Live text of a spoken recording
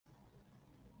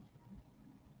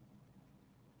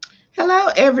Hello,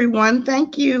 everyone.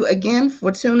 Thank you again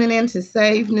for tuning in to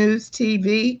Save News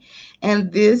TV.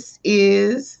 And this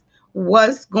is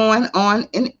What's Going On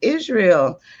in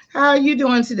Israel. How are you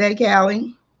doing today,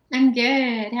 Callie? I'm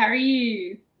good. How are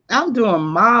you? I'm doing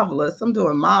marvelous. I'm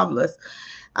doing marvelous.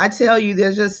 I tell you,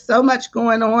 there's just so much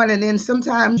going on. And then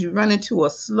sometimes you run into a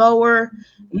slower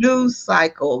news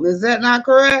cycle. Is that not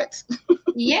correct?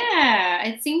 Yeah,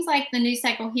 it seems like the news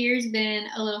cycle here has been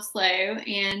a little slow,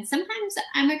 and sometimes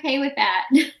I'm okay with that.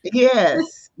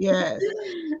 Yes.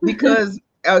 Because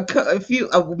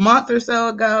a month or so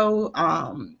ago,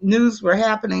 news were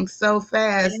happening so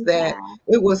fast that Yeah,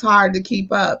 it was hard to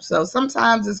keep up. So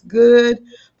sometimes it's good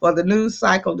for the news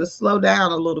cycle to slow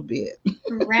down a little bit.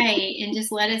 right. And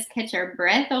just let us catch our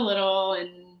breath a little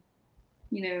and,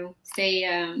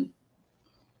 stay,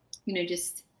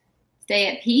 just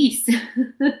stay at peace.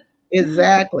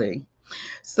 Exactly.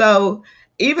 So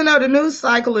even though the news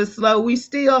cycle is slow, we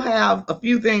still have a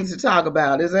few things to talk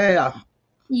about. Is there?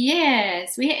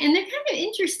 Yes, and they're kind of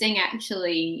interesting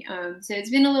actually. So it's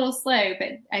been a little slow,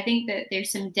 but I think that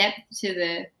there's some depth to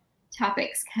the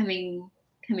topics coming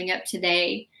up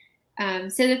today.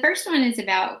 So the first one is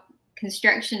about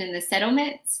construction in the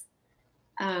settlements.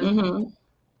 Mm-hmm.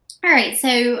 All right,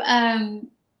 so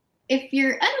if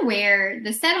you're unaware,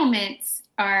 the settlements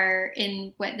are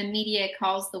in what the media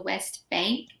calls the West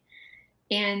Bank,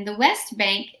 and the West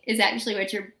Bank is actually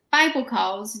what your Bible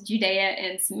calls Judea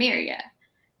and Samaria.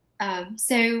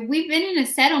 So we've been in a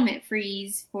settlement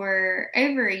freeze for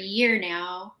over a year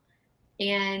now,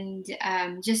 and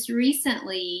just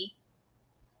recently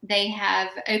they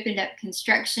have opened up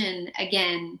construction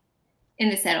again in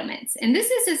the settlements. And this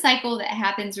is a cycle that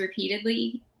happens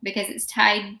repeatedly because it's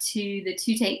tied to the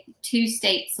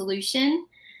two-state solution.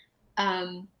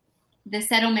 The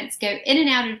settlements go in and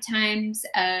out of times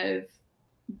of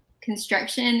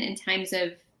construction and times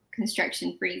of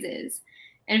construction freezes.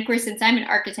 And of course, since I'm an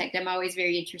architect, I'm always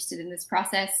very interested in this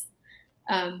process.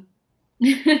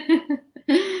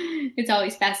 It's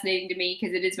always fascinating to me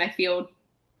because it is my field.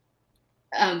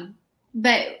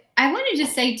 But I want to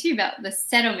just say too about the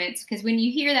settlements, because when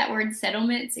you hear that word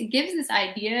settlements, it gives this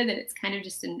idea that it's kind of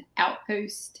just an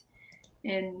outpost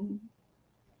and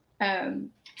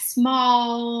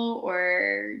small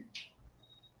or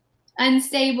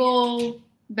unstable.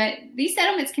 But these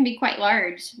settlements can be quite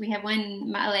large. We have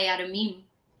one, Ma'ale Adumim,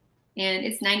 and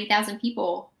it's 90,000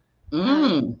 people.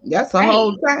 That's a Right.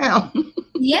 whole town.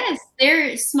 Yes,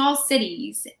 they're small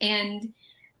cities, and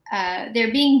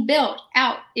they're being built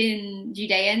out in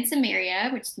Judea and Samaria,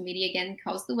 which the media again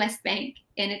calls the West Bank,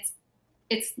 and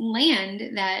it's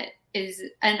land that is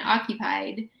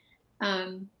unoccupied.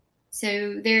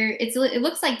 So it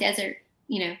looks like desert,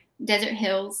 desert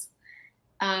hills.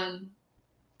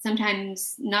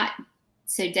 Sometimes not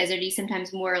so deserty,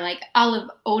 sometimes more like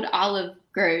old olive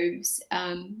groves.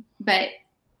 But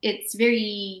it's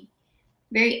very,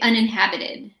 very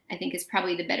uninhabited, I think is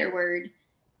probably the better word.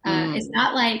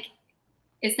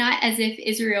 It's not as if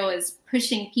Israel is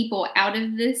pushing people out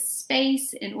of this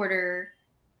space in order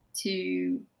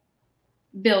to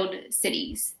build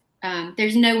cities.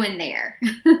 There's no one there.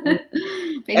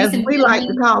 As we like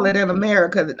to call it in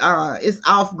America, it's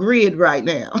off grid right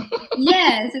now.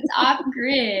 Yes, it's off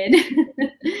grid.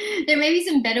 There may be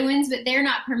some Bedouins, but they're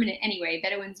not permanent anyway.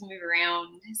 Bedouins move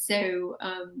around. So,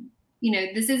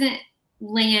 this isn't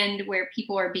land where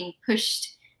people are being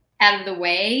pushed out of the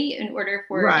way in order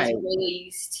for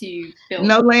Israelis to build.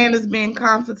 No land is being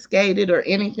confiscated or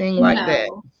anything like that.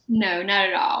 No, not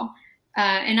at all.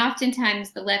 And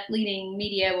oftentimes the left-leaning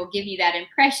media will give you that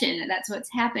impression that that's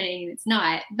what's happening, and it's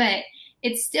not. But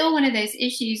it's still one of those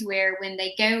issues where when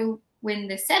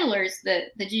the settlers,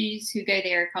 the Jews who go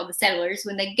there are called the settlers,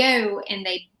 when they go and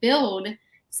they build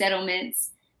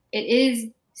settlements, it is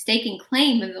staking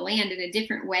claim of the land in a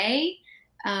different way,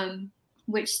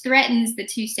 which threatens the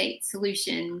two-state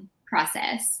solution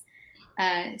process.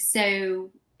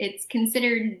 So it's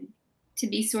considered to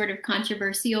be sort of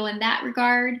controversial in that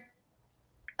regard.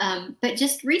 But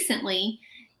just recently,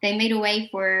 they made a way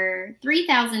for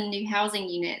 3,000 new housing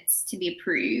units to be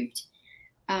approved.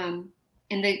 And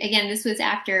again, this was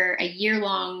after a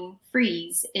year-long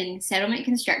freeze in settlement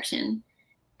construction.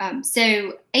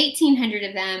 So 1,800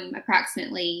 of them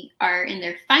approximately are in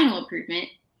their final improvement,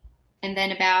 and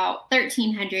then about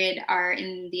 1,300 are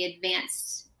in the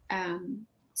advanced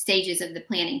stages of the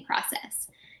planning process.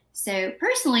 So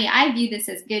personally, I view this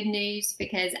as good news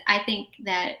because I think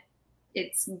that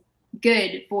it's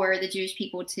good for the Jewish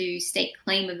people to stake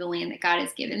claim of the land that God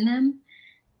has given them.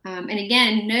 And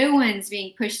again, no one's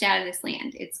being pushed out of this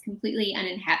land. It's completely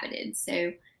uninhabited.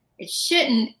 So it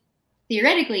shouldn't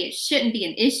theoretically it shouldn't be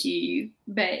an issue,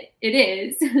 but it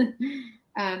is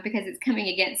because it's coming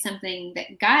against something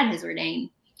that God has ordained.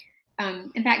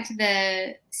 In fact,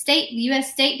 the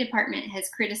U.S. State Department has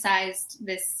criticized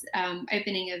this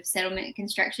opening of settlement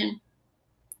construction.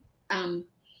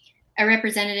 A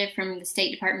representative from the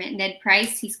State Department, Ned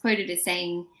Price, he's quoted as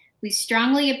saying, "We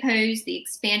strongly oppose the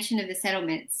expansion of the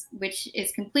settlements, which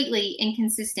is completely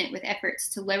inconsistent with efforts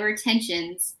to lower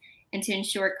tensions and to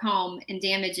ensure calm, and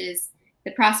damages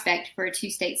the prospect for a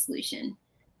two-state solution."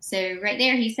 So right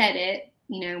there, he said it,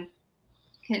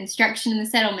 construction in the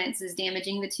settlements is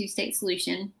damaging the two-state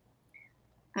solution.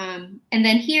 And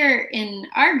then here in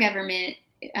our government,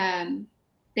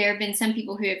 there have been some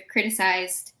people who have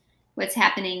criticized what's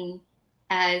happening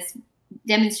as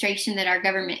demonstration that our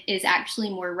government is actually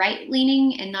more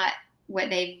right-leaning and not what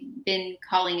they've been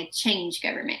calling a change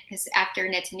government. Because after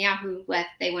Netanyahu left,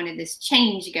 they wanted this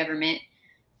change government.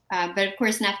 But of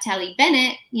course, Naftali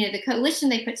Bennett, the coalition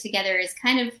they put together is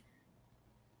kind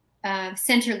of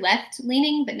center-left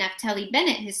leaning, but Naftali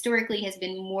Bennett historically has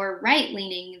been more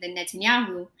right-leaning than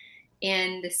Netanyahu.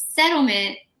 And the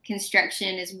settlement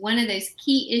construction is one of those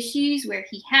key issues where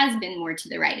he has been more to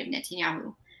the right of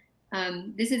Netanyahu.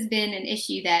 This has been an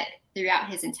issue that throughout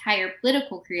his entire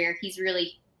political career, he's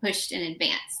really pushed and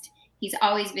advanced. He's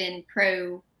always been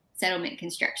pro-settlement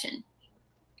construction.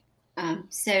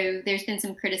 So there's been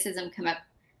some criticism come up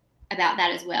about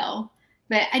that as well.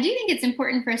 But I do think it's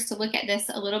important for us to look at this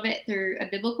a little bit through a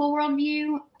biblical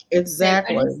worldview.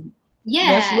 Exactly. So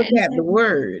let's look at the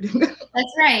word.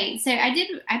 That's right. So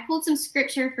I pulled some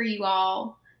scripture for you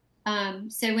all.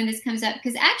 So when this comes up,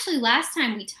 because actually last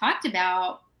time we talked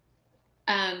about,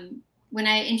 when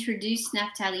I introduced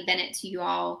Naftali Bennett to you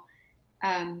all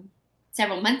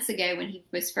several months ago when he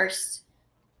was first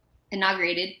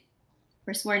inaugurated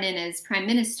or sworn in as prime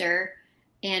minister,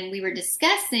 and we were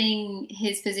discussing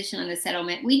his position on the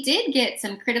settlement, we did get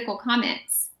some critical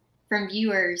comments from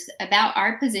viewers about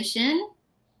our position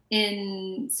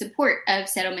in support of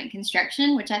settlement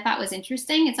construction, which I thought was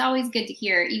interesting. It's always good to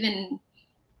hear, even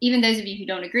those of you who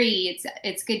don't agree,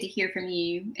 it's good to hear from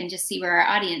you and just see where our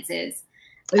audience is.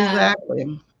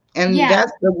 Exactly. And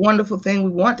that's the wonderful thing.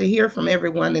 We want to hear from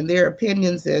everyone and their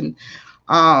opinions, and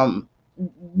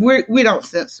we don't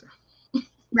censor.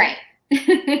 Right.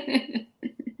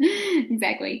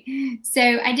 Exactly. So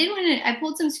I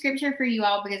pulled some scripture for you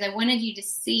all because I wanted you to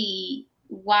see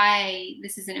why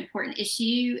this is an important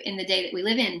issue in the day that we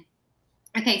live in.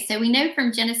 Okay, so we know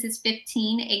from Genesis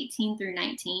 15:18 through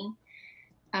 19,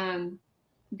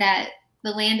 that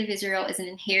the land of Israel is an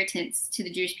inheritance to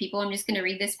the Jewish people. I'm just going to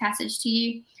read this passage to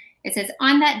you. It says,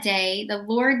 "On that day, the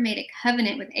Lord made a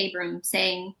covenant with Abram,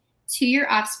 saying, 'To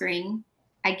your offspring,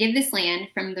 I give this land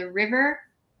from the river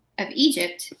of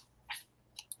Egypt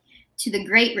to the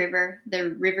great river, the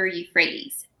river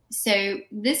Euphrates.'" So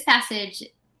this passage,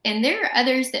 and there are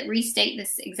others that restate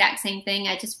this exact same thing.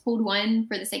 I just pulled one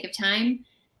for the sake of time.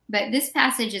 But this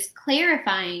passage is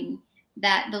clarifying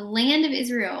that the land of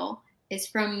Israel is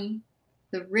from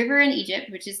the river in Egypt,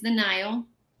 which is the Nile,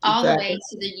 all the way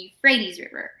to the Euphrates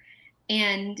River.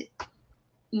 And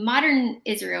modern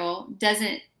Israel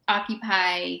doesn't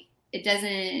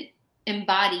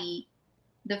embody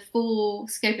the full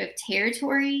scope of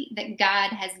territory that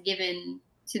God has given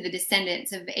to the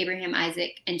descendants of Abraham,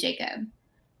 Isaac, and Jacob.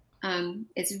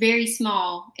 It's very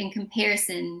small in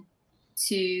comparison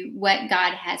to what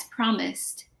God has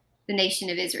promised the nation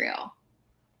of Israel.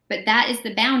 But that is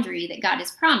the boundary that God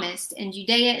has promised, and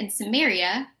Judea and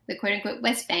Samaria, the quote-unquote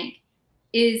West Bank,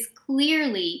 is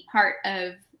clearly part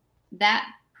of that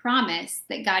promise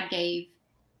that God gave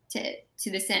to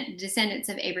the descendants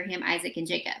of Abraham, Isaac, and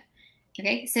Jacob.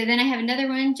 Okay, so then I have another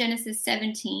one, Genesis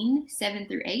 17:7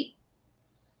 through 8.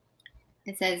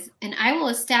 It says, "And I will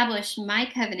establish my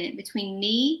covenant between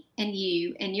me and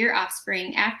you and your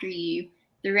offspring after you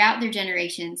throughout their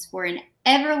generations for an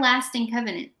everlasting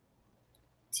covenant,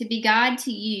 to be God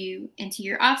to you and to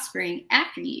your offspring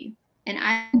after you. And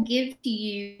I will give to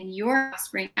you and your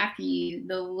offspring after you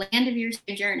the land of your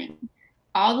sojourning,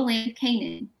 all the land of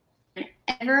Canaan, an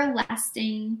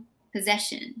everlasting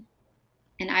possession,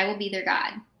 and I will be their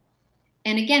God."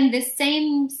 And again, this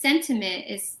same sentiment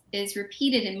is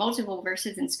repeated in multiple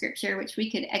verses in Scripture, which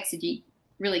we could exegete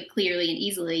really clearly and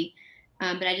easily.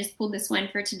 But I just pulled this one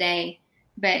for today.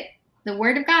 But the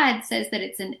Word of God says that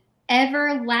it's an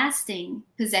everlasting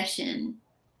possession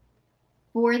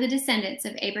for the descendants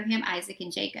of Abraham, Isaac,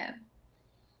 and Jacob.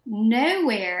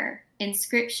 Nowhere in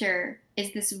Scripture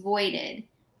is this voided,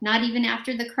 not even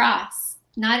after the cross,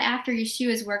 not after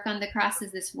Yeshua's work on the cross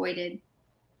is this voided.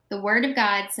 The Word of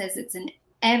God says it's an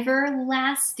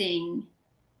everlasting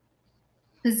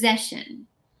possession.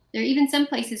 There are even some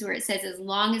places where it says, as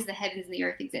long as the heavens and the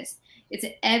earth exist. It's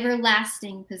an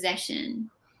everlasting possession.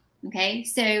 Okay,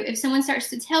 so if someone starts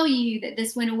to tell you that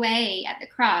this went away at the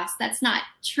cross, that's not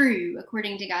true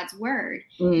according to God's word.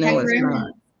 In No, fact, it's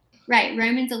not. Right,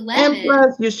 Romans 11. And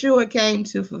plus, Yeshua came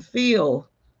to fulfill,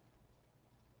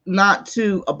 not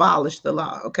to abolish the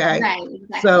law. Okay. Right,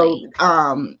 exactly.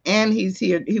 So, and he's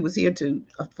here. He was here to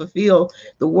fulfill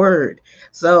the word.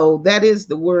 So that is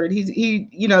the word.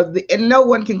 And no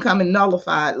one can come and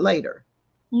nullify it later.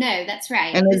 No, that's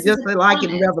right. And it's just like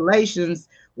in Revelations,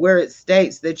 where it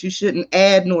states that you shouldn't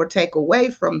add nor take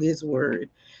away from this word.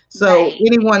 So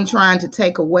anyone trying to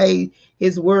take away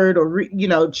his word or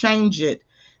change it,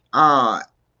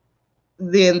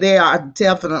 then they are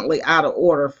definitely out of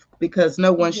order, because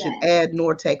no one should add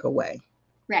nor take away.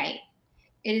 Right.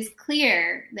 It is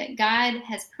clear that God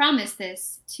has promised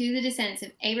this to the descendants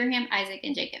of Abraham, Isaac,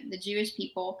 and Jacob, the Jewish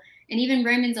people. And even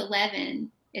Romans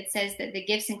 11, it says that the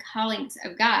gifts and callings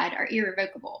of God are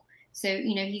irrevocable. So,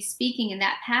 he's speaking in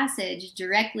that passage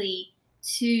directly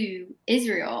to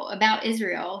Israel, about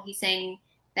Israel. He's saying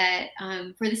that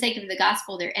for the sake of the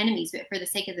gospel, they're enemies, but for the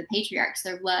sake of the patriarchs,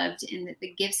 they're loved, and that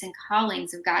the gifts and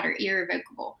callings of God are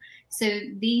irrevocable. So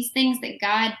these things that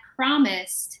God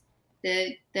promised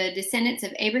the descendants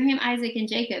of Abraham, Isaac, and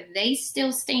Jacob, they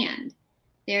still stand.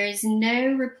 There is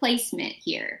no replacement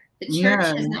here. The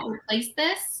church has not replaced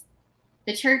this.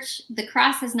 The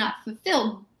cross has not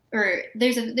fulfilled, or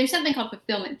there's something called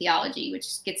fulfillment theology,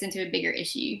 which gets into a bigger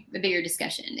issue, a bigger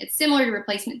discussion. It's similar to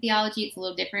replacement theology. It's a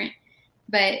little different.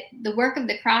 But the work of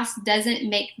the cross doesn't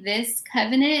make this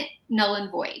covenant null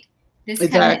and void. This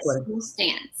covenant still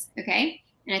stands, okay?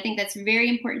 And I think that's very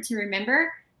important to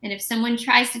remember. And if someone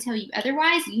tries to tell you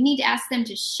otherwise, you need to ask them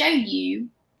to show you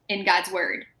in God's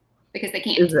word, because they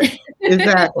can't.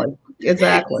 Exactly. It's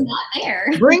not there.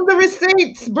 Bring the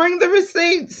receipts. Bring the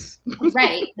receipts.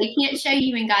 Right. They can't show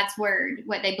you in God's word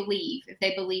what they believe, if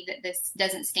they believe that this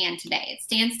doesn't stand today. It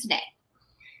stands today.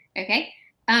 Okay?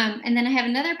 And then I have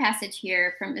another passage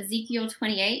here from Ezekiel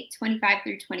 28, 25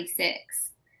 through 26.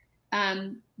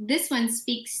 This one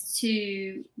speaks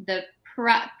to the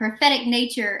prophetic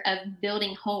nature of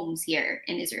building homes here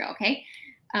in Israel, okay?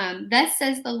 Thus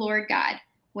says the Lord God,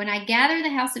 when I gather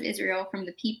the house of Israel from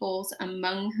the peoples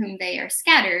among whom they are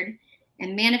scattered,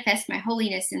 and manifest my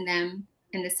holiness in them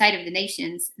in the sight of the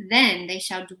nations, then they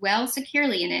shall dwell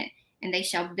securely in it, and they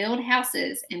shall build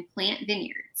houses and plant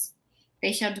vineyards.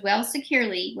 They shall dwell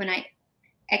securely when I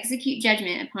execute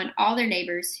judgment upon all their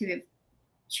neighbors who have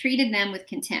treated them with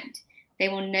contempt. They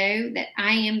will know that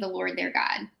I am the Lord their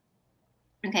God.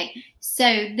 Okay,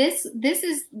 so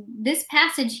this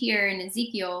passage here in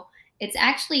Ezekiel, it's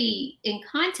actually in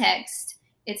context,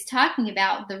 it's talking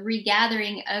about the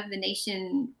regathering of the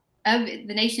nation of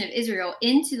Israel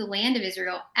into the land of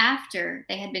Israel after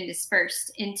they had been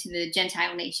dispersed into the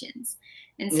Gentile nations.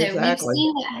 And so we've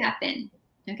seen that happen.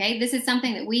 Okay, this is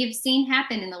something that we have seen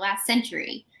happen in the last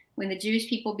century, when the Jewish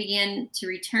people began to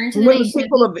return to the nation. The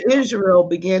people of Israel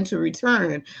began to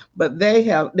return, but they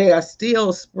are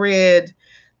still spread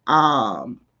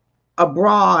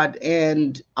abroad,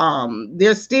 and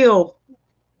there's still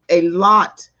a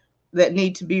lot that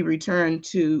need to be returned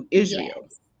to Israel.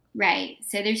 Yes, right.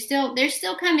 So they're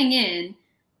still coming in,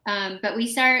 but we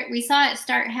saw it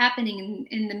start happening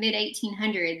in the mid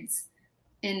 1800s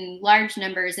in large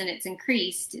numbers, and it's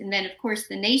increased. And then, of course,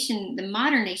 the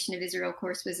modern nation of Israel, of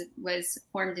course, was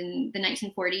formed in the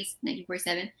 1940s,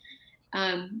 1947.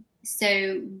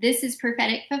 So this is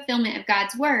prophetic fulfillment of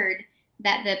God's word,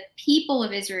 that the people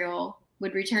of Israel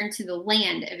would return to the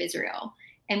land of Israel.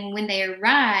 And when they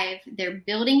arrive, they're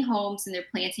building homes and they're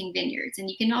planting vineyards. And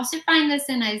you can also find this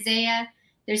in Isaiah.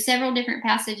 There's several different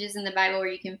passages in the Bible where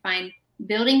you can find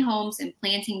building homes and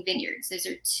planting vineyards. Those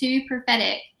are two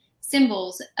prophetic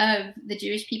symbols of the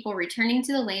Jewish people returning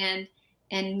to the land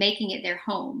and making it their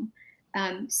home.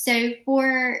 So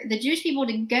for the Jewish people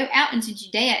to go out into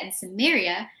Judea and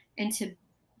Samaria and to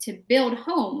build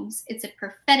homes, it's a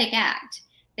prophetic act.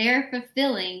 They're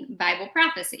fulfilling Bible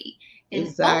prophecy.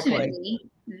 And ultimately,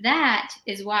 that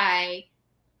is why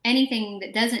anything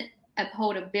that doesn't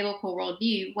uphold a biblical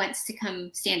worldview wants to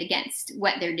come stand against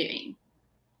what they're doing.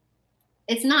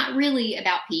 It's not really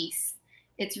about peace.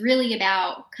 It's really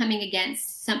about coming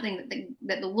against something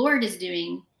that the Lord is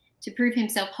doing to prove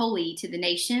himself holy to the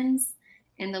nations,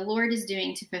 and the Lord is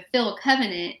doing to fulfill a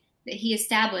covenant that he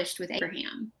established with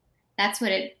Abraham. That's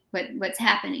what's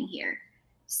happening here.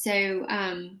 So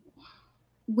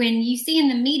when you see in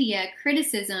the media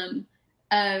criticism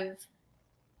of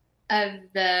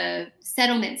the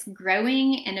settlements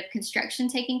growing and of construction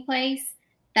taking place,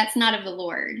 that's not of the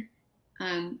Lord.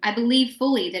 I believe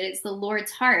fully that it's the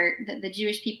Lord's heart that the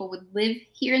Jewish people would live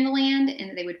here in the land and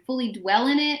that they would fully dwell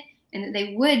in it, and that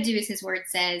they would do as his word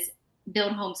says,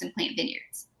 build homes and plant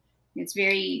vineyards. It's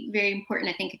very, very important,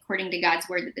 I think, according to God's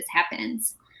word, that this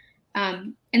happens.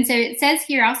 And so it says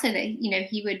here also that,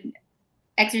 he would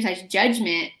exercise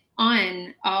judgment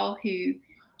on all who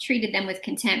treated them with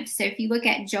contempt. So if you look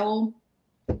at Joel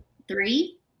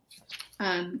 3,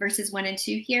 verses 1 and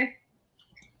 2 here,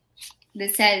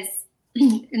 that says,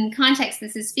 in context,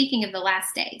 this is speaking of the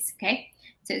last days, okay?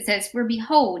 So it says, for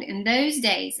behold, in those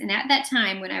days, and at that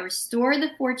time, when I restore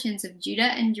the fortunes of Judah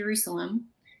and Jerusalem,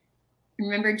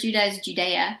 remember Judah is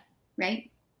Judea, right?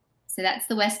 So that's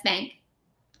the West Bank.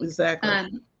 Exactly.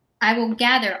 I will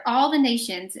gather all the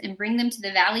nations and bring them to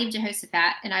the valley of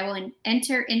Jehoshaphat, and I will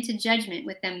enter into judgment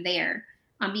with them there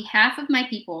on behalf of my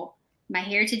people, my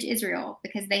heritage Israel,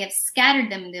 because they have scattered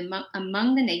them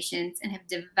among the nations and have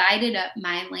divided up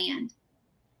my land.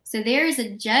 So there is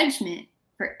a judgment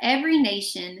for every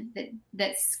nation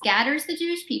that scatters the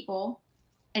Jewish people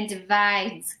and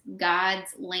divides God's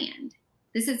land.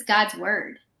 This is God's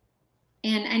word.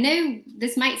 And I know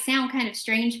this might sound kind of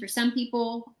strange for some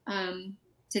people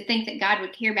to think that God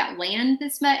would care about land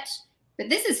this much, but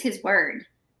this is his word.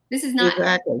 This is not,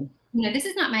 exactly. This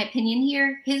is not my opinion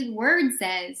here. His word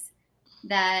says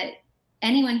that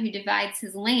anyone who divides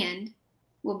his land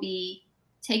will be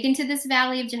taken to this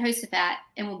valley of Jehoshaphat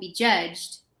and will be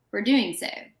judged for doing so.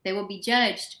 They will be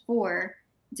judged for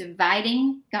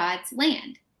dividing God's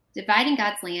land. Dividing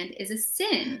God's land is a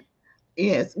sin.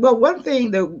 Yes. Well, one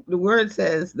thing the word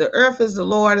says, the earth is the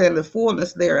Lord and the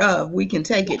fullness thereof. We can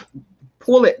take it,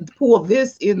 pull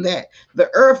this in that, the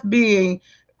earth being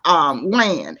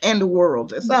land and the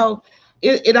world. So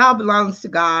it all belongs to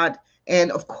God.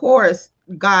 And of course,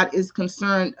 God is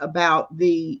concerned about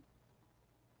the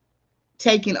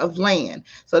taking of land.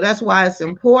 So that's why it's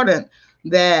important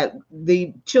that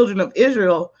the children of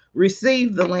Israel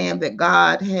receive the land that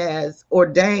God has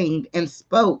ordained and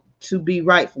spoke to be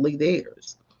rightfully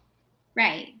theirs.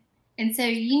 Right. And so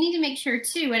you need to make sure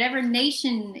too, whatever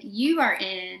nation you are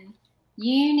in,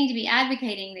 you need to be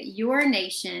advocating that your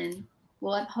nation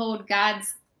will uphold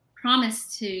God's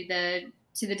promise to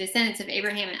the descendants of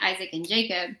Abraham and Isaac and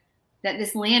Jacob, that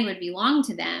this land would belong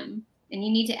to them. And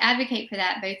you need to advocate for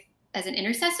that both as an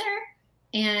intercessor,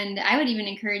 and I would even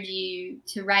encourage you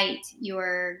to write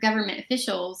your government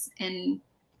officials and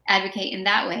advocate in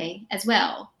that way as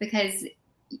well. Because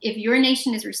if your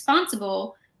nation is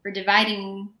responsible for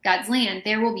dividing God's land,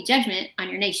 there will be judgment on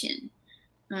your nation,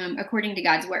 according to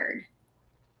God's word.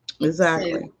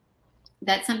 Exactly. So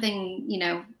that's something,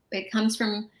 it comes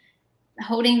from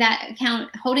holding that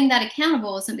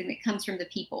accountable is something that comes from the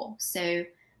people. So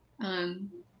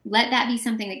let that be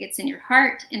something that gets in your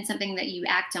heart and something that you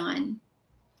act on,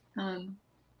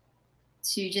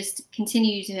 to just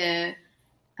continue to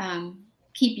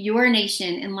keep your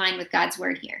nation in line with God's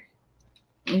word here.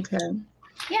 Okay.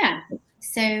 Yeah.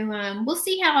 So we'll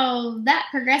see how that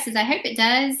progresses. I hope it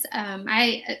does.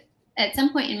 At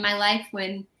some point in my life,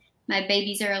 when my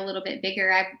babies are a little bit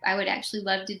bigger, I would actually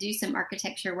love to do some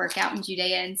architecture work out in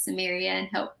Judea and Samaria and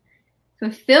help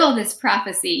fulfill this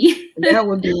prophecy. That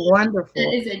would be wonderful.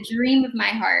 That is a dream of my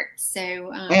heart.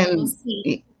 So we'll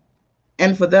see.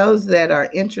 And for those that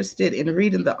are interested in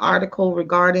reading the article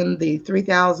regarding the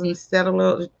 3,000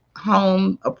 settler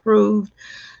home approved,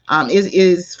 it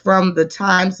is from the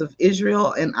Times of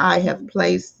Israel, and I have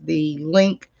placed the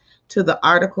link to the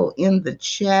article in the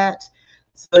chat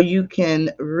so you can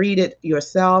read it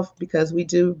yourself, because we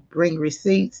do bring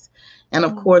receipts, and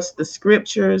of course the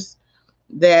scriptures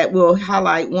that we'll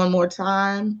highlight one more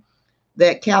time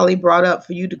that Callie brought up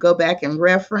for you to go back and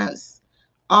reference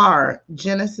are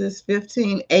Genesis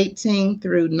 15:18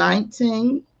 through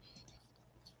 19,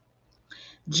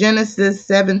 Genesis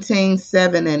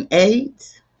 17:7 and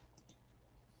 8,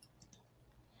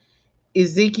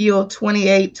 Ezekiel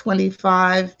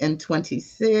 28:25 and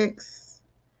 26,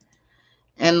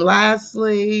 and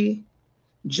lastly,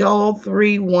 Joel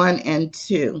 3:1 and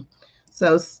 2.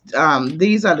 So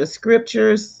these are the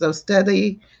scriptures. So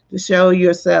study to show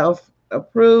yourself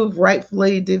approved,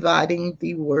 rightfully dividing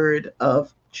the word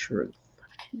of truth.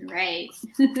 Right.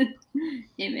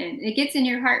 Amen. It gets in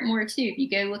your heart more too if you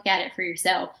go look at it for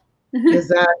yourself.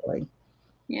 Exactly.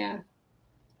 Yeah.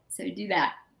 So do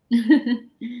that.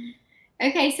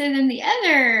 Okay, so then the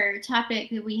other topic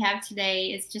that we have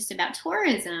today is just about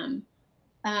tourism.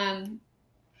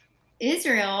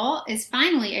 Israel is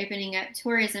finally opening up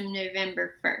tourism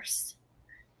November 1st.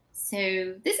 So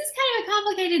this is kind of a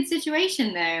complicated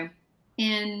situation though.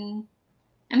 And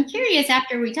I'm curious,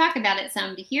 after we talk about it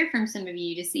some, to hear from some of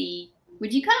you to see,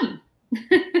 would you come? All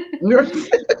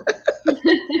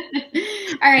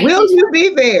right. Will you be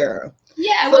there?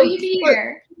 Yeah, So, will you be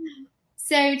here?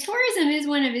 So tourism is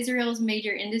one of Israel's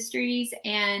major industries,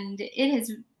 and it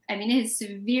has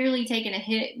severely taken a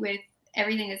hit with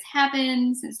everything that's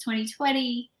happened since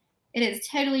 2020. It is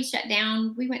totally shut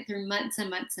down. We went through months and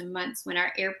months and months when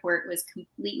our airport was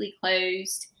completely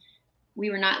closed. We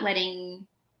were not letting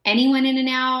anyone in and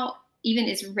out. Even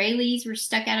Israelis were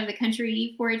stuck out of the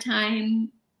country for a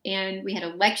time. And we had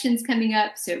elections coming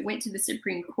up, so it went to the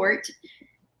Supreme Court,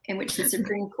 in which the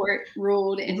Supreme Court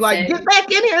ruled and like, said, get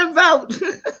back in here and vote.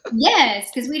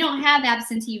 Yes, because we don't have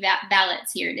absentee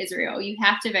ballots here in Israel. You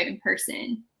have to vote in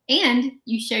person, and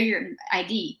you show your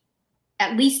ID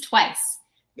at least twice.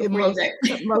 In most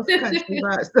countries,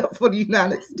 except for the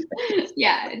United States.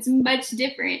 Yeah, it's much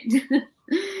different.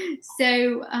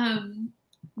 So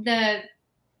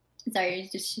sorry,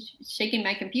 just shaking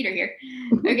my computer here.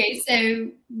 Okay,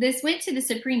 so this went to the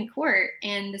Supreme Court,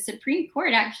 and the Supreme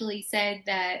Court actually said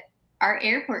that our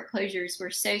airport closures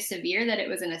were so severe that it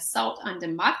was an assault on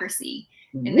democracy,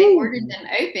 and they ordered them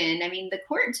open. I mean, the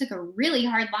court took a really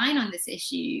hard line on this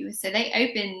issue, so they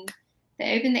opened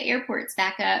the airports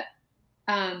back up.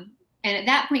 And at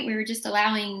that point, we were just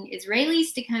allowing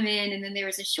Israelis to come in, and then there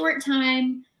was a short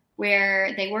time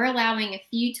where they were allowing a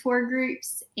few tour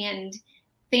groups and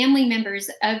family members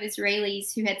of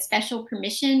Israelis who had special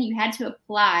permission. You had to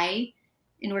apply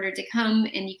in order to come,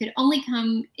 and you could only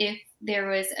come if there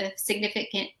was a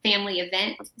significant family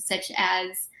event, such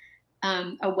as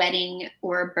a wedding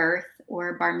or a birth or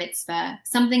a bar mitzvah,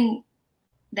 something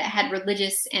that had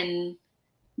religious and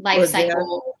life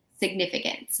cycle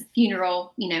significance,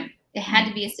 funeral, it had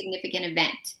to be a significant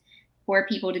event for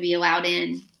people to be allowed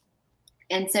in.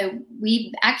 And so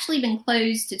we've actually been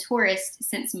closed to tourists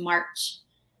since March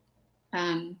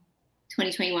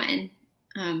 2021.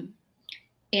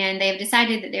 And they've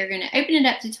decided that they're going to open it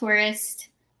up to tourists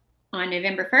on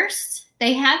November 1st.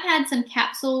 They have had some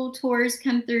capsule tours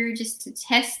come through just to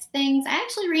test things. I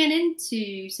actually ran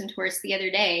into some tourists the other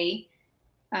day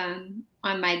on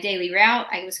my daily route.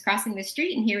 I was crossing the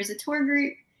street, and here was a tour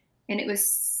group, and it was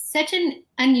such an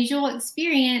unusual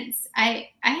experience. I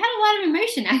had a lot of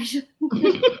emotion, actually.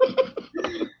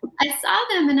 I saw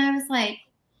them, and I was like,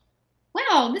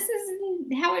 wow, this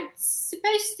is how it's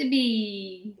supposed to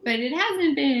be, but it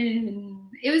hasn't been.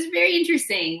 It was very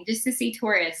interesting just to see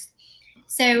tourists.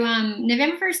 So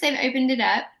November 1st, they've opened it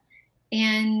up.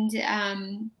 And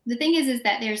the thing is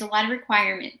that there's a lot of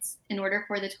requirements in order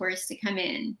for the tourists to come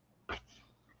in.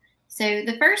 So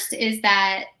the first is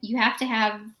that you have to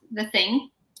have the thing.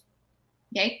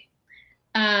 Okay.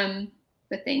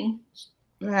 The thing.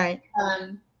 Right.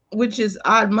 Which is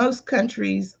odd. Most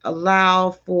countries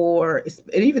allow for,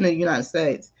 even in the United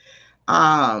States,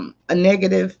 a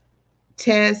negative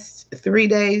test 3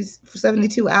 days,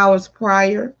 72 hours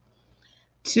prior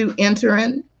to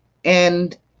entering,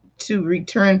 and to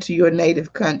return to your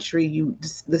native country,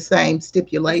 the same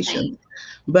stipulation,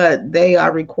 but they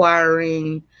are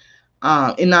requiring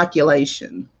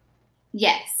inoculation.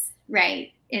 Yes,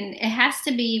 right. And it has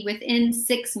to be within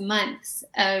 6 months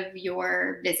of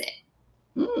your visit.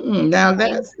 Now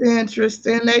that's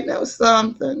interesting. They know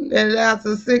something. And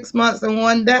after 6 months and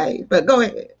 1 day. But go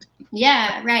ahead.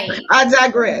 Yeah, right. I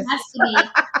digress. It has to be,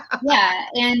 yeah,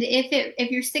 and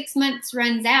if your 6 months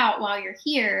runs out while you're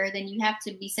here, then you have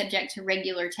to be subject to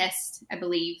regular tests, I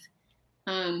believe.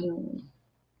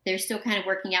 They're still kind of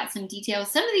working out some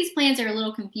details. Some of these plans are a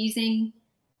little confusing,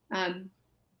 and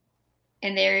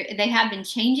they have been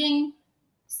changing.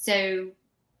 So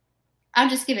I'll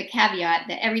just give a caveat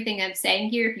that everything I'm saying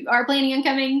here, if you are planning on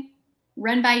coming,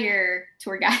 run by your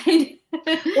tour guide.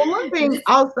 Well, one thing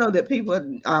also that people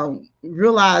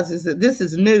realize is that this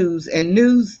is news, and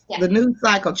the news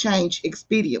cycle change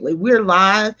expediently. We're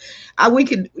live.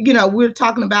 We're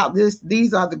talking about this.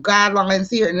 These are the guidelines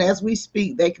here, and as we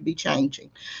speak, they could be changing.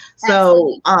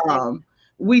 So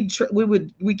we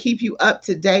keep you up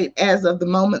to date as of the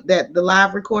moment that the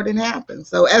live recording happens.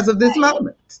 So as of this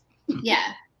moment.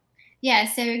 Yeah.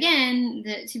 So again,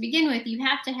 to begin with, you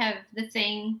have to have the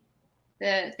thing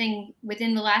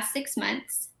within the last 6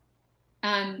 months,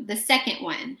 the second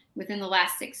one within the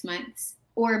last 6 months,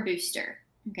 or a booster.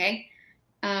 Okay.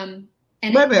 And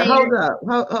wait a minute, hold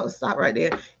up. Stop right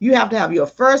there. You have to have your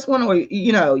first one, or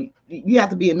you have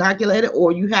to be inoculated,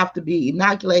 or you have to be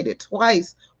inoculated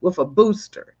twice with a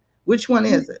booster. Which one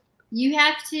is it? You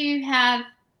have to have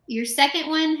your second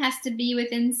one has to be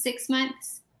within 6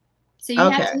 months. So you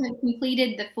have to have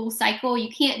completed the full cycle.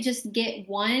 You can't just get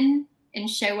one and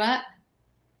show up.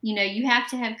 You have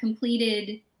to have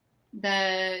completed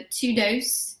the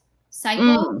 2-dose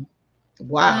cycle.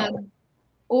 Wow.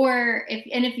 Or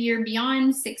if you're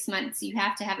beyond 6 months, you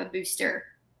have to have a booster.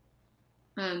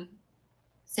 So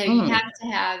you have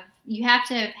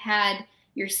to have had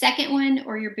your second one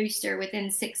or your booster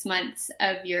within 6 months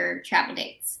of your travel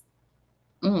dates.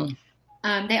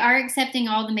 They are accepting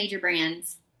all the major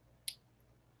brands.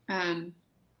 I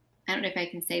don't know if I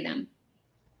can say them.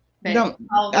 But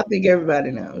I think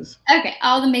everybody knows. Okay,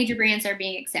 all the major brands are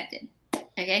being accepted.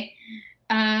 Okay.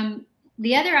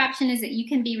 The other option is that you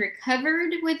can be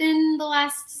recovered within the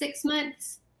last 6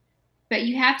 months, but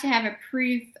you have to have a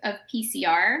proof of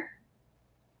PCR.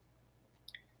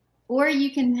 Or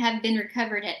you can have been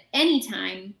recovered at any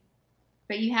time,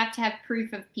 but you have to have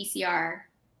proof of PCR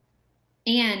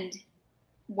and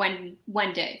one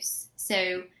dose.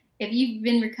 So if you've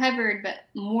been recovered but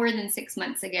more than 6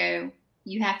 months ago,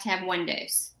 you have to have 1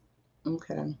 dose.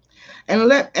 Okay. And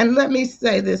let me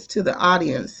say this to the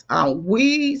audience.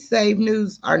 We Save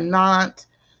News are not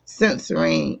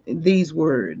censoring these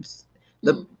words.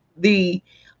 The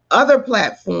other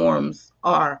platforms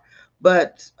are,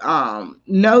 but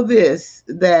know this,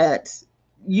 that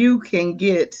you can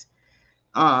get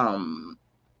our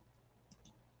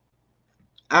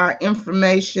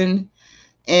information,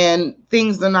 and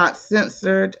things are not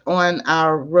censored on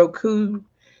our Roku,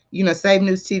 Save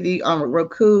News TV on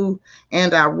Roku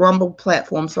and our Rumble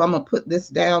platform. So I'm going to put this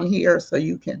down here so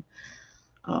you can.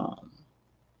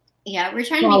 Yeah, we're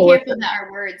trying to be careful about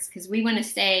our words because we want to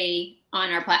stay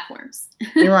on our platforms.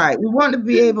 Right. We want to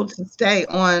be able to stay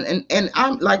on. And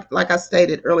I'm like I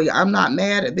stated earlier, I'm not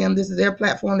mad at them. This is their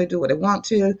platform. They do what they want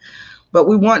to. But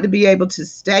we want to be able to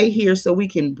stay here so we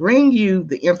can bring you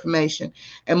the information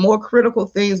and more critical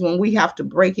things when we have to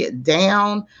break it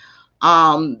down,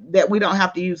 that we don't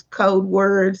have to use code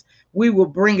words. We will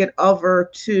bring it over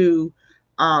to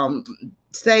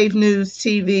Save News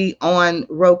TV on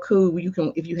Roku. You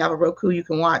can, if you have a Roku, you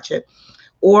can watch it,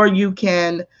 or you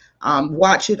can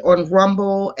watch it on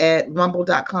Rumble at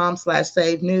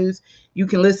rumble.com/Save News. You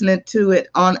can listen to it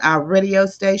on our radio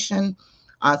station,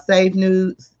 Save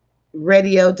News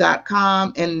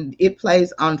radio.com, and it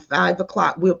plays on 5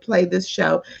 o'clock. We'll play this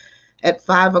show at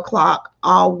 5 o'clock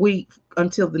all week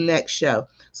until the next show.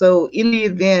 So in the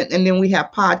event, and then we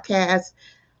have podcasts,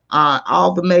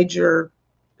 all the major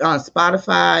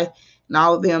Spotify and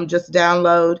all of them, just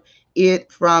download it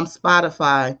from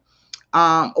Spotify,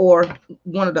 or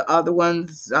one of the other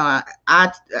ones,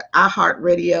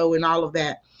 iHeartRadio and all of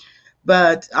that.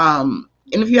 But and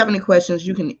if you have any questions,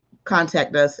 you can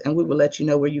contact us and we will let you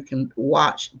know where you can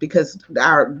watch, because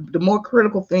the more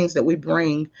critical things that we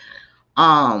bring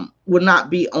will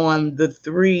not be on the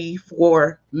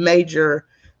 3-4 major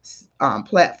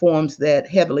platforms that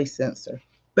heavily censor.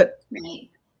 But right.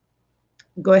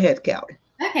 Go ahead, Callie.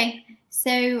 Okay,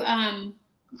 so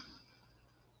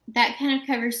that kind of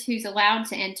covers who's allowed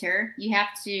to enter. You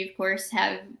have to, of course,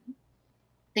 have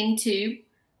thing 2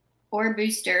 or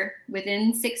booster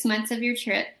within 6 months of your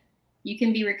trip. You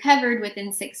can be recovered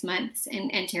within 6 months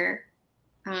and enter.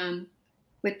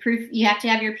 With proof, you have to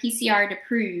have your PCR to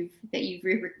prove that you've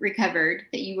recovered,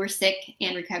 that you were sick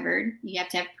and recovered. You have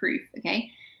to have proof, okay?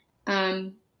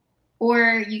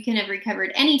 Or you can have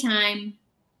recovered anytime,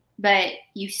 but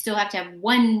you still have to have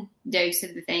 1 dose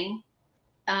of the thing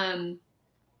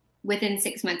within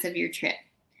 6 months of your trip.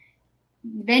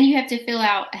 Then you have to fill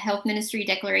out a health ministry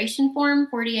declaration form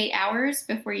 48 hours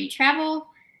before you travel.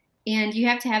 And you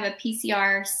have to have a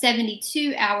PCR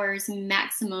 72 hours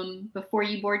maximum before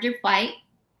you board your flight.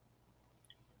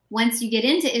 Once you get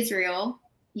into Israel,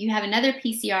 you have another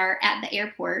PCR at the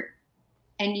airport,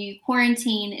 and you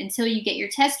quarantine until you get your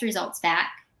test results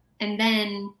back. And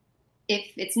then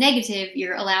if it's negative,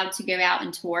 you're allowed to go out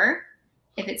and tour.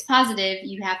 If it's positive,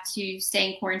 you have to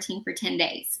stay in quarantine for 10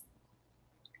 days.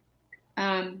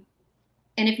 And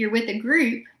if you're with a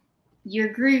group, your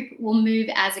group will move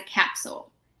as a capsule.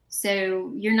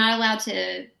 So you're not allowed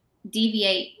to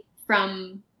deviate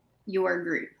from your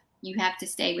group. You have to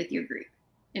stay with your group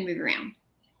and move around.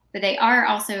 But they are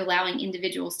also allowing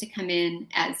individuals to come in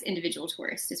as individual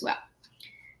tourists as well.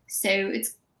 So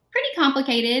it's pretty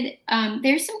complicated.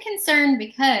 There's some concern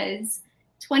because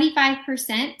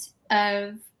 25%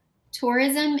 of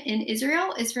tourism in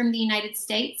Israel is from the United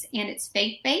States, and it's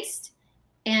faith-based.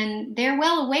 And they're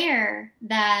well aware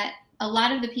that a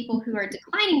lot of the people who are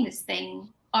declining this thing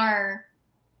are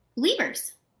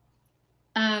believers.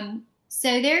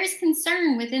 So there's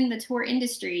concern within the tour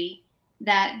industry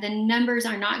that the numbers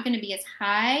are not going to be as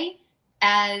high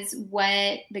as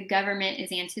what the government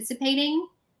is anticipating,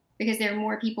 because there are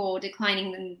more people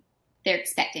declining than they're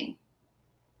expecting.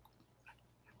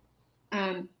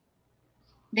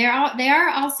 There are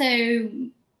also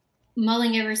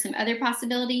mulling over some other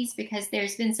possibilities, because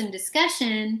there's been some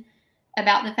discussion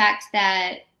about the fact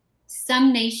that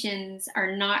some nations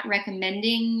are not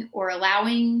recommending or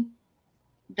allowing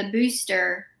the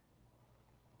booster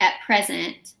at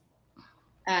present.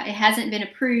 It hasn't been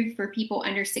approved for people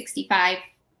under 65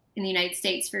 in the United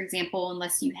States, for example,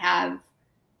 unless you have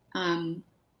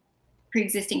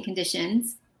pre-existing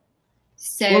conditions.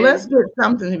 So, well, let's get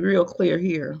something real clear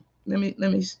here. Let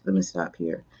me stop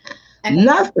here. okay.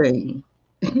 Nothing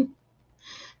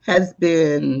has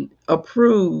been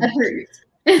approved by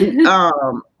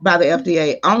the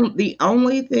FDA. The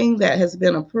only thing that has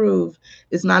been approved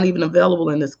is not even available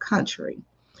in this country.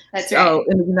 That's right.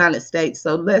 In the United States.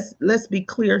 So let's be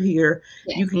clear here.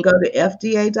 Yes. You can go to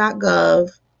fda.gov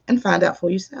and find out for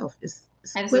yourself. It's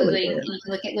absolutely. And you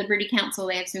can look at Liberty Counsel.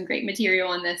 They have some great material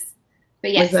on this.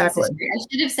 But yes, exactly. I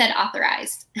should have said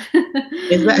authorized.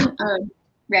 Exactly.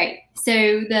 Right. So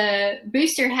the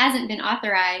booster hasn't been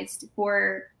authorized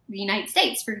for the United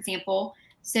States, for example.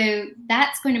 So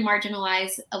that's going to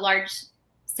marginalize a large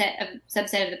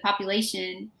subset of the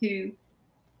population who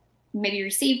maybe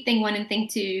received thing 1 and thing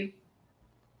 2,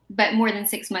 but more than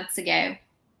 6 months ago.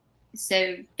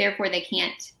 So therefore they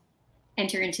can't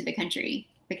enter into the country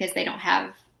because they don't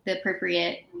have the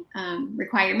appropriate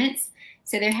requirements.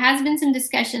 So there has been some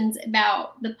discussions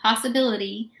about the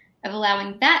possibility of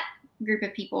allowing that group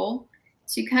of people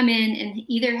to come in and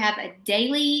either have a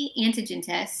daily antigen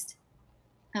test,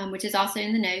 which is also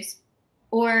in the notes,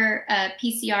 or a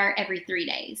PCR every 3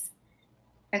 days.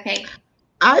 Okay.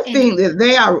 I think that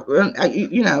they are,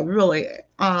 really,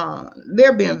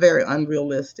 they're being very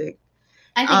unrealistic.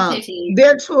 I think so too.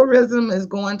 Their tourism is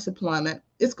going to plummet.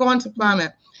 It's going to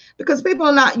plummet because people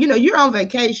are not, you're on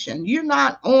vacation. You're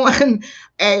not on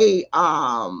a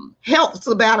health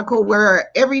sabbatical where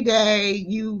every day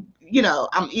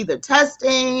I'm either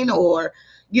testing or,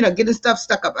 getting stuff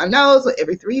stuck up my nose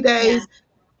every 3 days.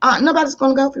 Yeah. Nobody's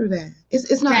going to go through that.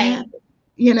 It's not happening.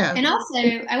 And also,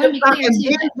 I want to be clear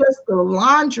too. Just the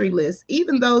laundry list,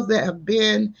 even those that have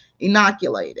been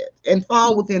inoculated and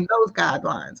fall within those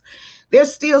guidelines,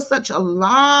 there's still such a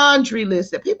laundry list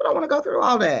that people don't want to go through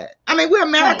all that. I mean, we're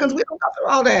Americans. Right. We don't go through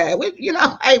all that.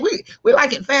 We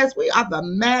like it fast. We are the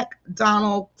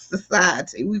McDonald's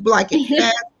society. We like it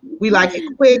fast. We like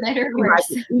it quick. We like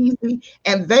it easy.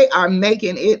 And they are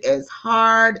making it as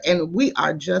hard, and we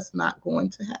are just not going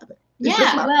to have it.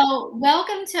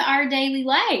 Welcome to our daily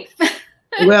life.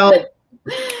 Well,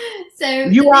 so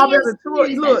you all better tour.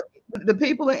 Look, the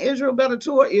people in Israel better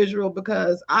tour Israel,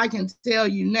 because I can tell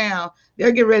you now,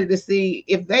 they're getting ready to see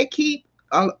if they keep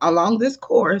along this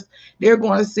course, they're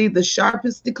going to see the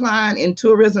sharpest decline in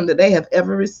tourism that they have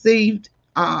ever received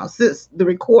since the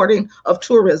recording of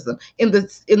tourism in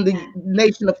the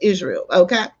nation of Israel.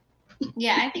 Okay.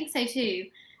 Yeah, I think so too.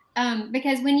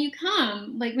 Because when you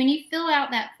come, when you fill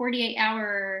out that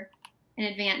 48-hour in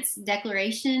advance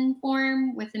declaration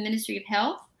form with the Ministry of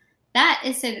Health, that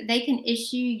is so that they can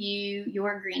issue you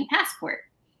your green passport.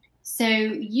 So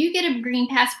you get a green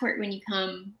passport when you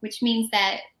come, which means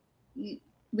that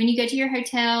when you go to your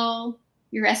hotel,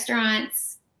 your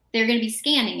restaurants, they're going to be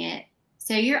scanning it.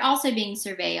 So you're also being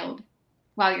surveilled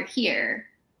while you're here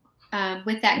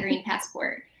with that green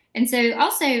passport. And so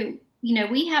also,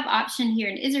 we have option here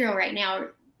in Israel right now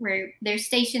where there's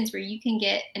stations where you can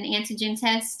get an antigen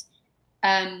test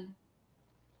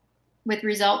with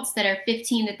results that are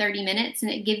 15 to 30 minutes,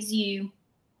 and it gives you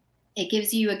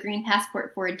a green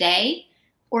passport for a day,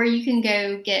 or you can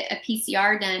go get a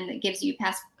PCR done that gives you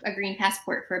a green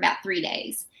passport for about 3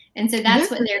 days. And so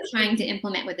that's what they're trying to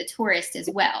implement with the tourist as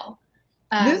well.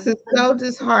 This is so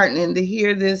disheartening to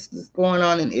hear this going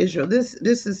on in Israel. This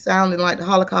is sounding like the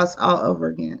Holocaust all over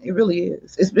again. It really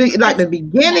is. It's like the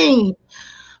beginning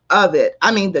of it.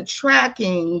 I mean, the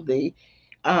tracking, the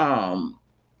show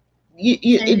me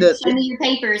your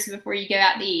papers before you go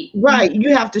out to eat. Right,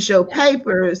 you have to show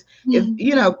papers. Mm-hmm.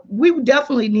 If we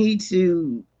definitely need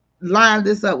to line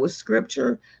this up with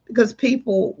scripture, because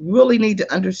people really need to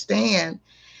understand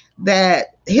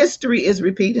that history is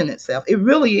repeating itself. It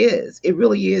really is. It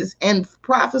really is. And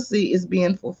prophecy is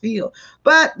being fulfilled.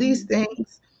 But these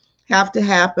things have to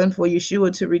happen for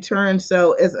Yeshua to return.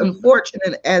 So as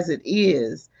unfortunate as it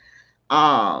is,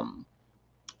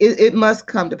 it must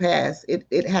come to pass.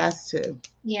 It has to.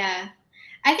 Yeah.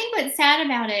 I think what's sad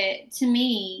about it to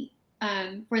me,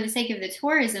 for the sake of the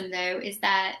tourism though, is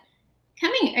that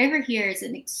coming over here is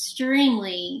an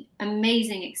extremely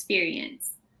amazing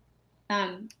experience.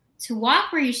 To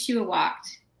walk where Yeshua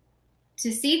walked,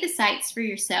 to see the sights for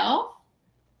yourself,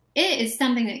 it is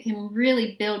something that can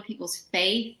really build people's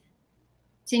faith,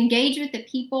 to engage with the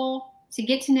people, to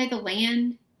get to know the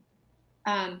land.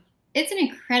 It's an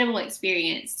incredible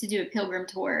experience to do a pilgrim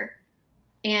tour.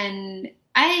 And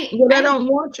they don't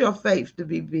want your faith to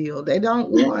be built. They don't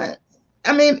want,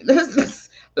 I mean, let's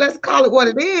call it what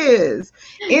it is.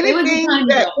 Anything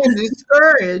that can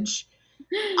discourage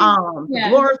the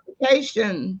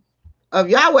glorification of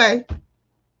Yahweh,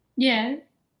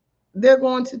 they're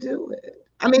going to do it.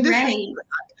 I mean, this is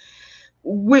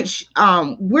which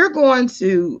we're going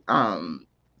to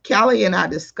Callie and I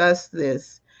discussed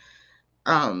this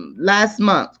last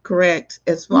month, correct?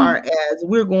 As far as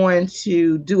we're going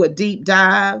to do a deep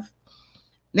dive.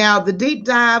 Now, the deep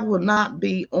dive will not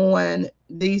be on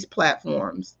these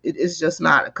platforms. It is just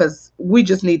not, because we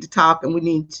just need to talk and we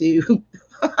need to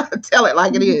tell it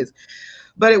like it is.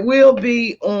 But it will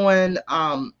be on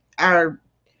our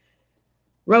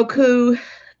Roku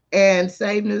and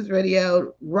Save News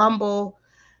Radio, Rumble,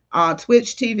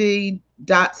 Twitch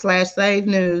TV.com/Save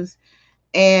News,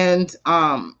 and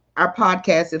our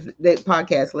podcast, if the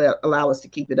podcast allow us to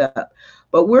keep it up.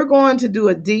 But we're going to do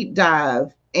a deep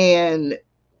dive, and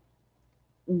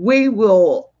we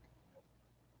will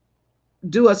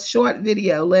do a short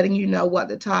video letting you know what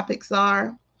the topics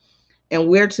are and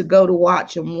where to go to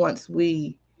watch them once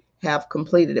we have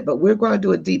completed it. But we're going to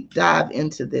do a deep dive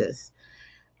into this.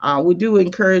 We do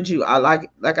encourage you, like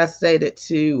I stated,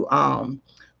 to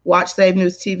watch Save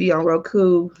News TV on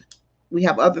Roku. We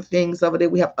have other things over there.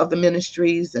 We have other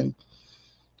ministries and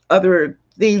other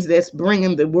things that's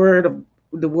bringing the word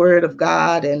of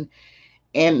God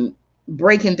and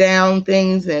breaking down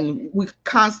things, and we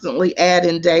constantly add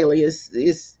in daily.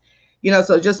 It's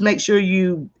so just make sure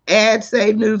you add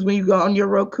Save News when you go on your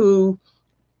Roku.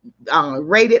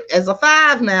 Rate it as a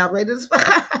 5 now. Rate it as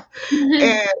 5,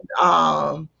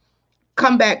 and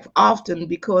come back often,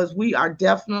 because we are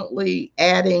definitely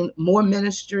adding more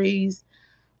ministries.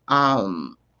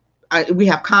 We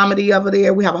have comedy over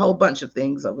there. We have a whole bunch of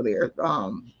things over there.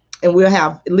 And we'll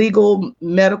have legal,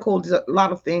 medical, a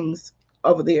lot of things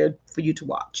over there for you to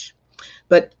watch.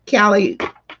 But Callie,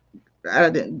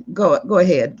 go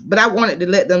ahead. But I wanted to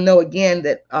let them know again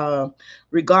that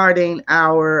regarding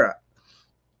our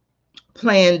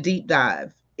planned deep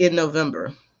dive in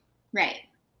November. Right.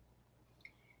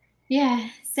 Yeah.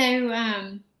 So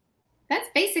that's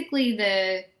basically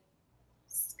the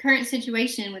current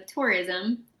situation with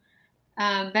tourism.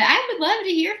 But I would love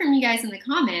to hear from you guys in the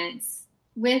comments.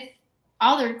 With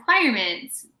all the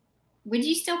requirements, would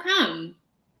you still come?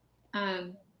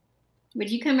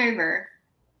 Would you come over?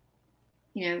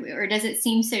 Or does it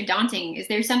seem so daunting? Is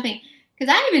there something?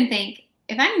 Because I even think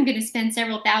if I'm going to spend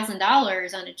several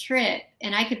 $1,000s on a trip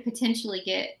and I could potentially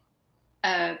get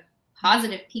a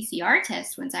positive PCR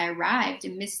test once I arrived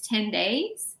and miss 10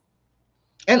 days.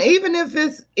 And even if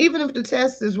the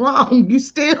test is wrong, you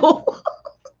still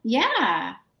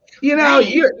yeah. Right.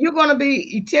 You're going to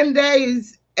be 10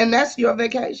 days, and that's your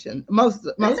vacation. That's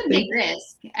a big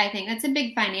risk. I think that's a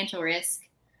big financial risk.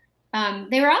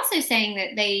 They were also saying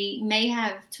that they may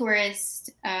have tourists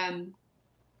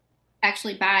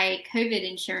actually buy COVID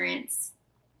insurance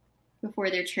before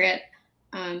their trip.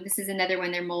 This is another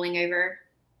one they're mulling over,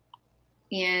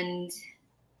 and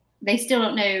they still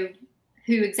don't know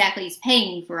who exactly is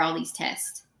paying for all these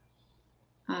tests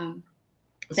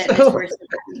that the tourists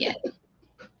have to get.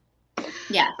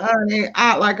 Yeah.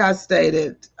 Like I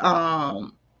stated,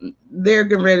 they're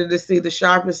getting ready to see the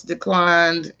sharpest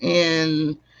decline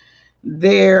in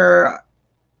their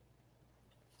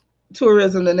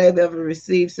tourism than they've ever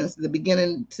received since they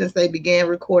began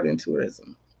recording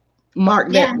tourism.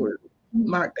 Mark that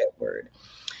word.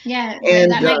 Yeah.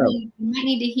 And you might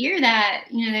need to hear that.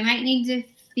 They might need to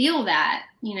feel that.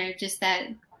 Just that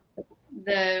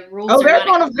the rules. Oh, they're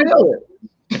going to feel it.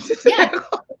 Yeah.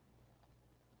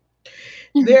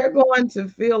 They're going to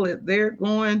feel it. They're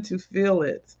going to feel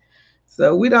it.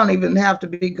 So we don't even have to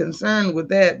be concerned with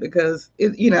that, because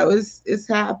it's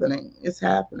happening. It's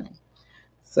happening.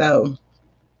 So,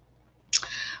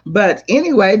 but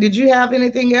anyway, did you have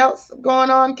anything else going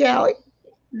on, Callie?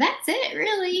 That's it,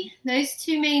 really. Those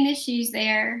two main issues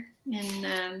there,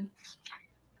 and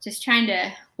just trying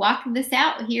to walk this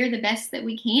out here the best that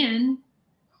we can.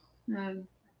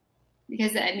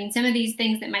 Because, some of these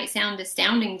things that might sound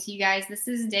astounding to you guys, this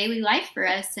is daily life for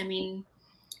us.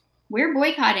 We're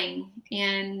boycotting,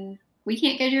 and we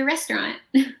can't go to a restaurant.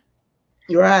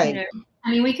 Right.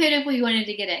 We could if we wanted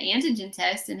to get an antigen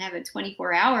test and have a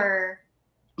 24-hour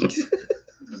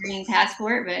green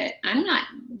passport, but I'm not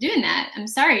doing that. I'm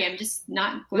sorry. I'm just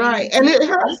not going right. And it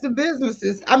hurts the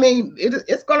businesses.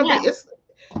 It's going to be,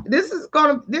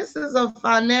 this is a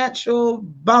financial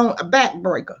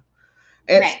backbreaker.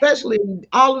 Especially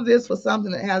all of this for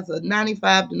something that has a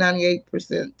 95 to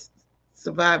 98%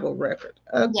 survival record.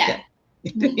 Okay. Yeah.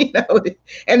 You know,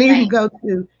 and you can go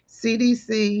to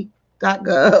cdc.gov,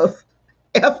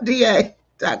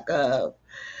 fda.gov,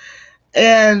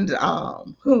 and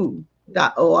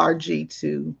who.org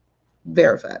to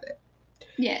verify that.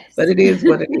 Yes. But it is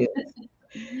what it is.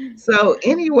 So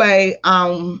anyway,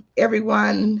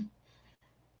 everyone,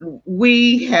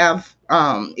 we have,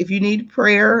 if you need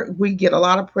prayer, we get a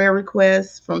lot of prayer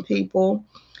requests from people.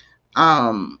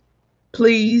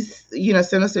 Please,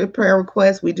 send us a prayer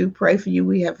request. We do pray for you.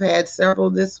 We have had several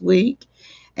this week,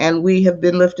 and we have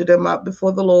been lifted them up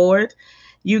before the Lord.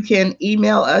 You can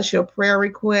email us your prayer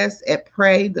requests at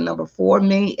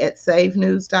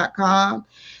pray4me@savenews.com,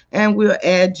 and we'll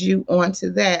add you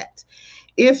onto that.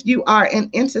 If you are an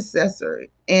intercessor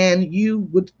and you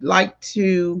would like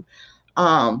to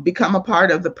become a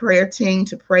part of the prayer team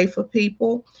to pray for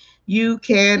people, you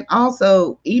can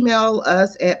also email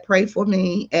us at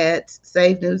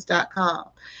prayforme@savenews.com.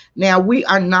 Now, we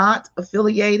are not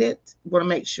affiliated. We want to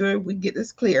make sure we get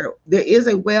this clear. There is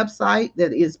a website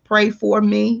that is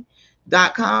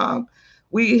prayforme.com.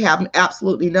 We have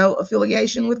absolutely no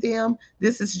affiliation with them.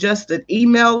 This is just an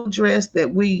email address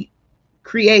that we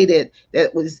created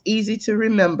that was easy to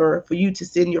remember for you to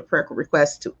send your prayer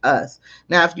requests to us.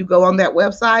 Now, if you go on that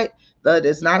website, that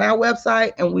is not our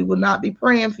website, and we will not be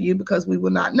praying for you because we will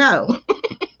not know.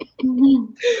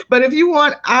 But if you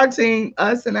want our team,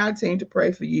 us and our team to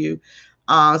pray for you,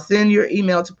 send your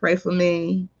email to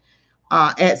prayforme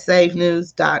at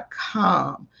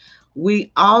savenews.com.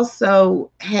 We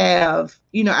also have,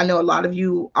 I know a lot of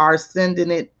you are sending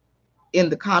it in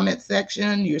the comment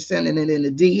section, you're sending it in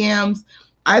the DMs.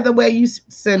 Either way you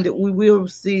send it, we will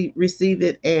receive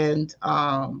it and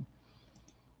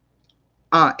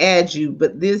add you.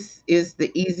 But this is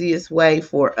the easiest way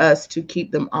for us to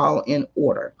keep them all in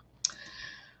order.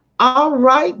 All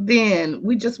right, then.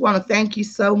 We just want to thank you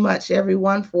so much,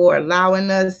 everyone, for allowing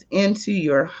us into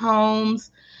your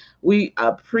homes. We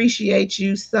appreciate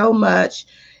you so much.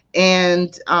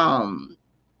 And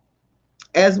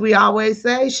as we always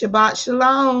say, Shabbat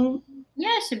Shalom.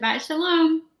 Yeah, Shabbat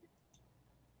Shalom.